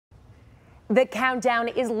The countdown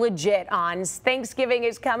is legit on. Thanksgiving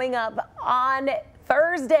is coming up on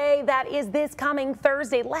Thursday. That is this coming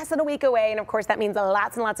Thursday, less than a week away. And of course, that means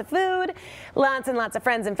lots and lots of food, lots and lots of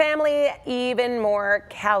friends and family, even more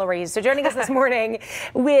calories. So joining us this morning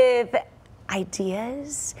with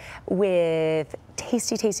ideas, with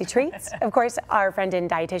tasty treats. Of course, our friend and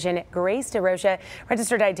dietitian, Grace DeRocha,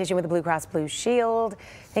 registered dietitian with the Blue Cross Blue Shield.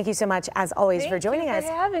 Thank you so much, as always, for joining us. Thank you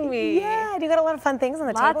for having me. Yeah, you got a lot of fun things on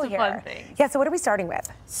the table here. Lots of fun things. Yeah, so what are we starting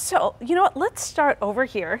with? So, you know what, let's start over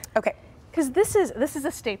here. Okay. Because this is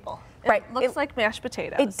a staple. Right. It looks like mashed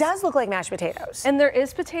potatoes. It does look like mashed potatoes. And there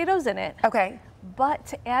is potatoes in it. Okay. But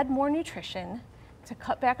to add more nutrition, to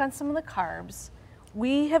cut back on some of the carbs,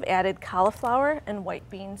 we have added cauliflower and white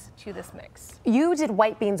beans to this mix. You did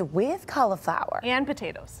white beans with cauliflower. And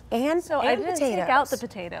potatoes. And I didn't take out the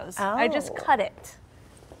potatoes. Oh. I just cut it.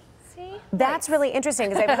 See? That's really interesting,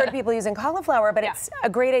 because I've heard people using cauliflower, but it's a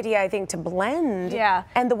great idea, I think, to blend. Yeah.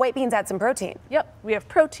 And the white beans add some protein. Yep. We have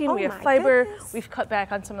protein, we have my fiber, goodness. we've cut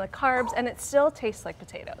back on some of the carbs, and it still tastes like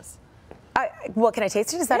potatoes. Well, can I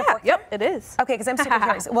taste it? Is that a fork? Yep, it is. Okay, because I'm super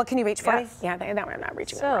curious. Well, can you reach for me? Yes. Yeah, that way I'm not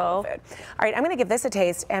reaching So, for all the food. All right, I'm going to give this a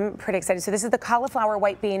taste. I'm pretty excited. So this is the cauliflower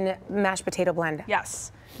white bean mashed potato blend.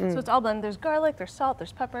 Yes. So it's all blended. There's garlic, there's salt,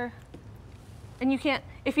 there's pepper. And you can't,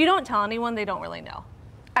 if you don't tell anyone, they don't really know.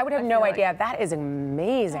 I would have no idea. That is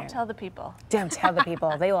amazing. Don't tell the people. Don't tell the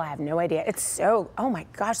people. They will have no idea. It's so, oh my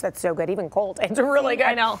gosh, that's so good. Even cold. It's really good.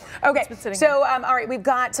 I know. Okay, so all right, we've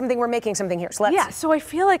got something, we're making something here. So let's. Yeah, so I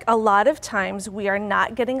feel like a lot of times we are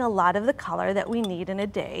not getting a lot of the color that we need in a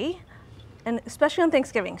day, and especially on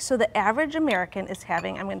Thanksgiving. So the average American is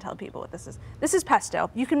having, I'm going to tell people what this is. This is pesto.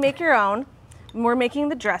 You can make your own. We're making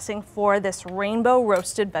the dressing for this rainbow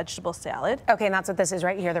roasted vegetable salad. Okay, and that's what this is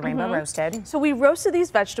right here, the rainbow roasted. So we roasted these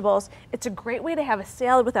vegetables. It's a great way to have a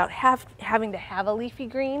salad without having to have a leafy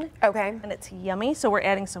green. Okay. And it's yummy. So we're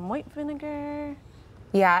adding some white vinegar.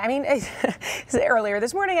 Yeah, I mean, earlier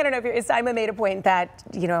this morning, I don't know if Simon made a point that,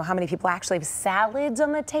 you know, how many people actually have salads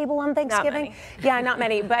on the table on Thanksgiving? Not many. Yeah, not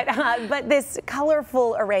many, but this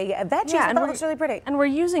colorful array of veggies, Yeah, and it looks really pretty. And we're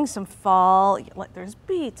using some fall, like there's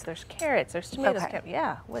beets, there's carrots, there's tomatoes. Okay.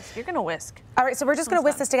 Yeah, whisk. You're gonna whisk. All right, so we're just gonna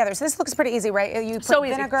whisk this together. So this looks pretty easy, right? You put So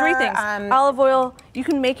easy. vinegar, 3 things. Olive oil. You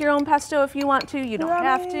can make your own pesto if you want to. You don't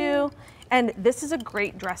have to. And this is a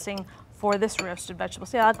great dressing for this roasted vegetable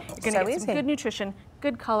salad. You're gonna get some good nutrition,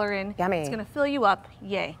 good color in. Yummy. It's gonna fill you up.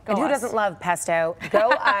 Yay. Go And who us. doesn't love pesto?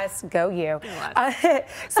 Go us, go you.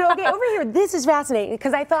 So okay, over here, this is fascinating,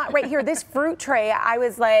 because I thought right here, this fruit tray, I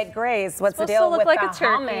was like, Grace, what's the deal with like the a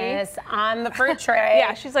turkey. hummus on the fruit tray?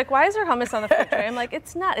 Yeah, she's like, why is there hummus on the fruit tray? I'm like,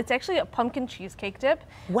 it's not. It's actually a pumpkin cheesecake dip.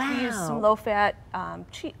 Wow. We use some low-fat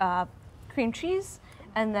cream cheese,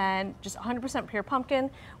 and then just 100% pure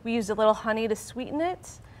pumpkin. We used a little honey to sweeten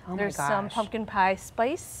it. Oh my There's some gosh. pumpkin pie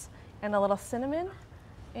spice and a little cinnamon,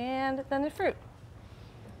 and then the fruit.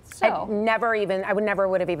 So I would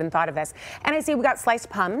never have even thought of this. And I see we got sliced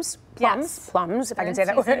plums, if I can say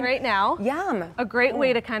that word. Right now. Yum. A great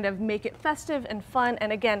way to kind of make it festive and fun,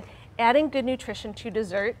 and again, adding good nutrition to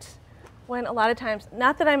dessert. When a lot of times,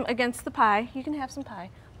 not that I'm against the pie, you can have some pie,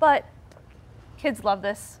 but kids love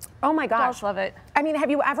this. Oh my gosh. Adults love it. I mean, have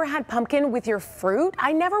you ever had pumpkin with your fruit?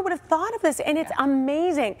 I never would have thought of this, and it's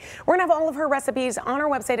amazing. We're gonna have all of her recipes on our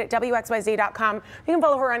website at WXYZ.com. You can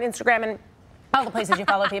follow her on Instagram and all the places you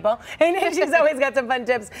follow people. And she's always got some fun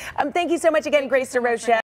tips. Thank you so much again, Grace DeRocha.